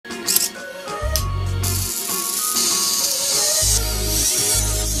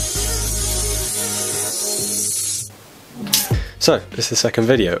So, it's the second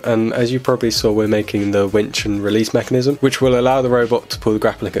video, and as you probably saw, we're making the winch and release mechanism, which will allow the robot to pull the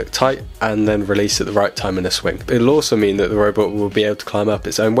grappling hook tight and then release at the right time in a swing. It'll also mean that the robot will be able to climb up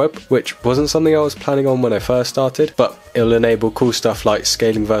its own web, which wasn't something I was planning on when I first started, but it'll enable cool stuff like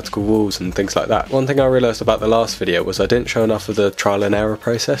scaling vertical walls and things like that. One thing I realised about the last video was I didn't show enough of the trial and error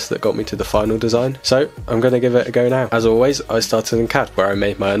process that got me to the final design, so I'm going to give it a go now. As always, I started in CAD where I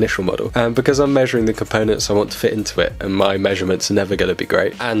made my initial model, and because I'm measuring the components I want to fit into it and my measurements are never going to be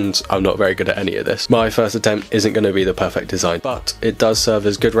great, and I'm not very good at any of this, my first attempt isn't going to be the perfect design, but it does serve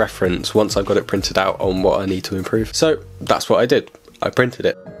as good reference once I've got it printed out on what I need to improve. So that's what I did. I printed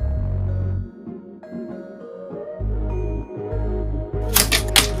it.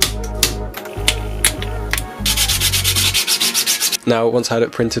 Now, once I had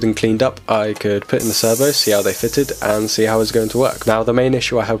it printed and cleaned up, I could put in the servos, see how they fitted, and see how it was going to work. Now, the main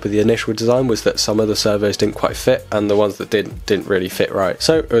issue I had with the initial design was that some of the servos didn't quite fit, and the ones that didn't really fit right.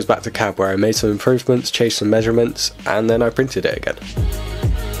 So it was back to CAD where I made some improvements, changed some measurements, and then I printed it again.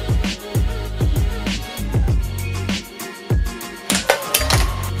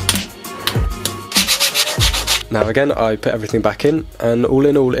 Now again, I put everything back in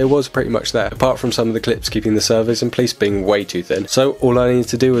all, it was pretty much there, apart from some of the clips keeping the servos in place being way too thin. So all I needed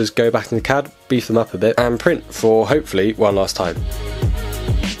to do was go back into CAD, beef them up a bit, and print for hopefully one last time.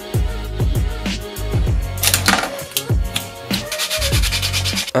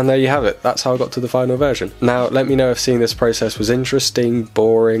 And there you have it, that's how I got to the final version. Now let me know if seeing this process was interesting,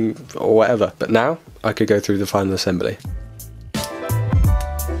 boring, or whatever, but now I could go through the final assembly.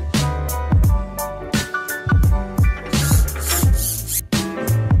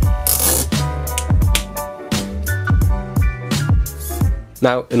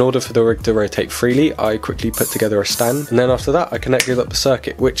 Now, in order for the rig to rotate freely, I quickly put together a stand, and then after that I connected up the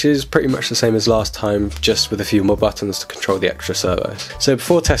circuit, which is pretty much the same as last time, just with a few more buttons to control the extra servos. So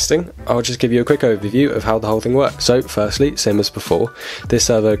before testing, I'll just give you a quick overview of how the whole thing works. So firstly, same as before, this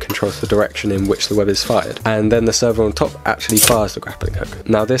servo controls the direction in which the web is fired, and then the servo on top actually fires the grappling hook.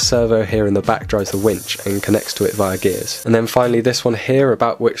 Now this servo here in the back drives the winch and connects to it via gears. And then finally this one here,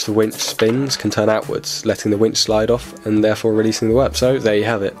 about which the winch spins, can turn outwards, letting the winch slide off and therefore releasing the web. So there you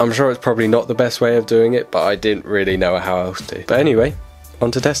have it. I'm sure it's probably not the best way of doing it, but I didn't really know how else to. But anyway,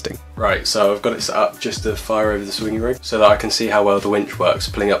 on to testing. Right, so I've got it set up just to fire over the swinging rig so that I can see how well the winch works,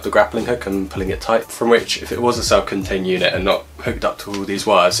 pulling up the grappling hook and pulling it tight, from which, if it was a self-contained unit and not hooked up to all these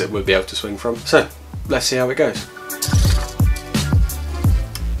wires, it would be able to swing from. So let's see how it goes.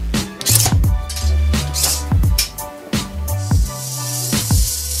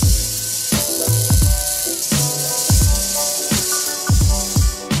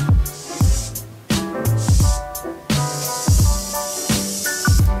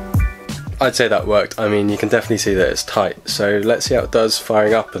 I'd say that worked. I mean, you can definitely see that it's tight, so let's see how it does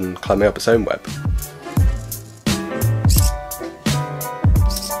firing up and climbing up its own web.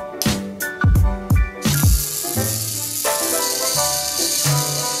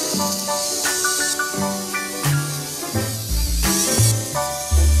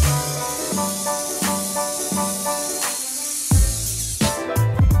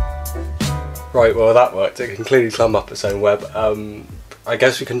 Right, well that worked. It can clearly climb up its own web. I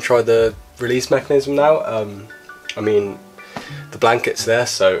guess we can try the release mechanism now. I mean, the blanket's there,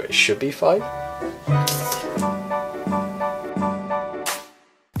 so it should be fine.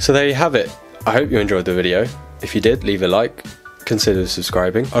 So there you have it. I hope you enjoyed the video. If you did, leave a like, consider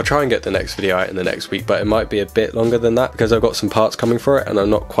subscribing. I'll try and get the next video out in the next week, but it might be a bit longer than that because I've got some parts coming for it and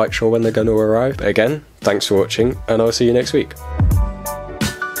I'm not quite sure when they're going to arrive. But again, thanks for watching and I'll see you next week.